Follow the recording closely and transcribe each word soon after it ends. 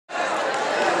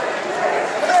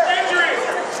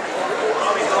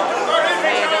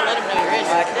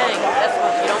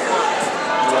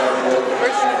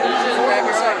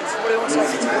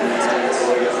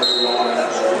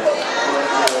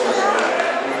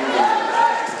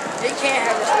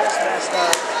messed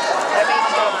up. That means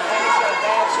he's got a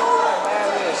bad shoulder, and bad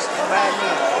wrist, and bad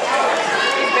knee.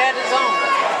 He's bad his own.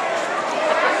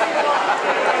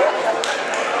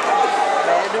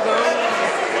 Bad to go.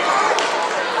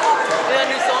 Do a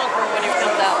new song for him when he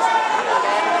comes out.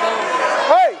 Bad his own.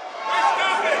 Hey!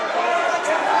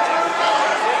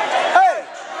 Hey!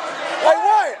 Hey,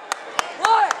 Wyatt!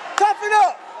 What? Toughen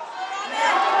up!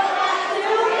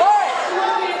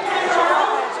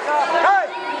 Hey!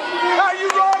 Now you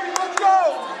ready? Let's go!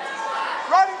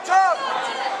 Ready, tough!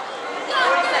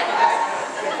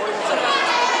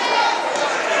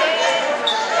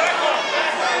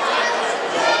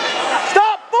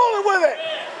 Stop fooling with it!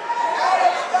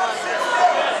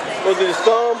 Was it his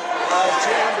thumb?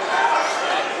 Jammed it.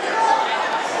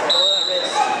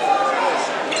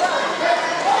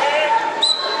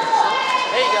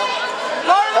 There you go.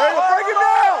 Hey, we'll break it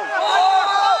down!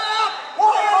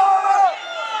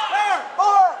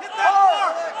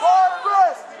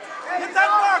 Hit that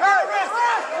bar, get the wrist.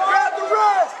 Grab the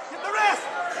wrist! Get the wrist.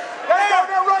 Hey, go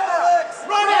down, run that!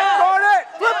 Run it. Run it!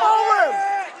 Flip over him!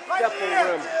 Right Step here.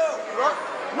 over him.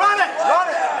 Run it. Run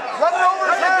it! Run it over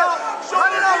his There you head! go.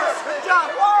 Shoulder Run it over! Good job.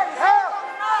 Help!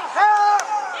 Help!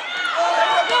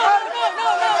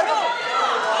 No.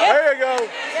 There you go.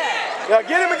 Now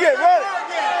get him again. Run it.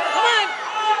 Come on.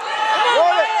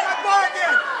 Run it. That bar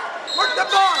again. Work the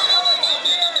bar.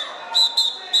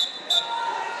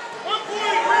 1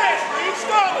 point rest for each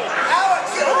starter.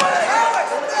 Alex, no.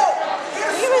 Get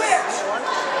a switch.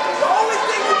 The only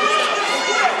thing you do is get a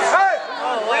switch. Hey!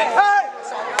 Oh, wait. Hey!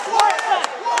 Come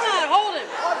on, hold him.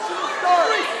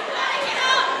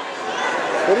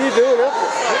 What are you doing up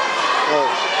there? Oh.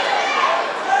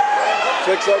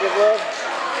 6 seconds left.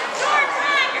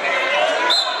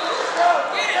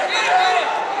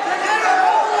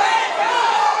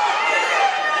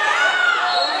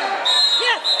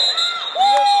 Yes.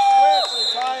 Switch and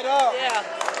tie it up. Yeah.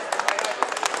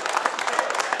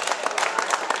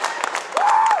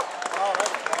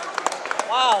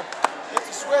 Wow. Hit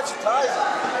the switch and ties it.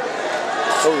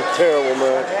 That was terrible,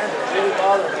 man. Really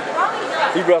bothered me.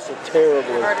 He wrestled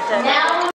terribly. Heart attack.